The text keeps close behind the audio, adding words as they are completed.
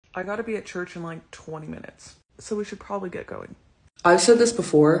I gotta be at church in like 20 minutes, so we should probably get going. I've said this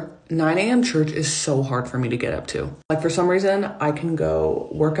before, 9 a.m. church is so hard for me to get up to. Like for some reason, I can go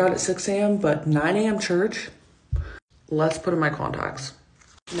work out at 6 a.m., but 9 a.m. church, let's put in my contacts.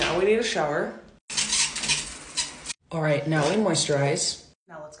 Now we need a shower. All right, now we moisturize.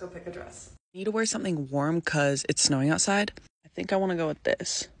 Now let's go pick a dress. Need to wear something warm because it's snowing outside. I think I want to go with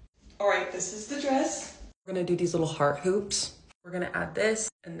this. All right, this is the dress. We're gonna do these little heart hoops. We're gonna add this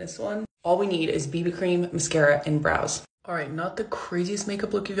and this one. All we need is BB cream, mascara, and brows. All right, not the craziest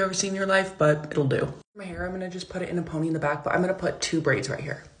makeup look you've ever seen in your life, but it'll do. My hair, I'm gonna just put it in a pony in the back, but I'm gonna put 2 braids right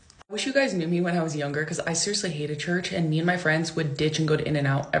here. I wish you guys knew me when I was younger because I seriously hated church and me and my friends would ditch and go to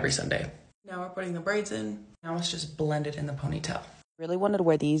In-N-Out every Sunday. Now we're putting the braids in. Now it's just blended in the ponytail. Really wanted to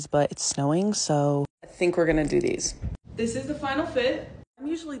wear these, but it's snowing, so I think we're gonna do these. This is the final fit. I'm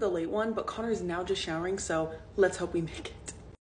usually the late one, but Connor is now just showering, so let's hope we make it.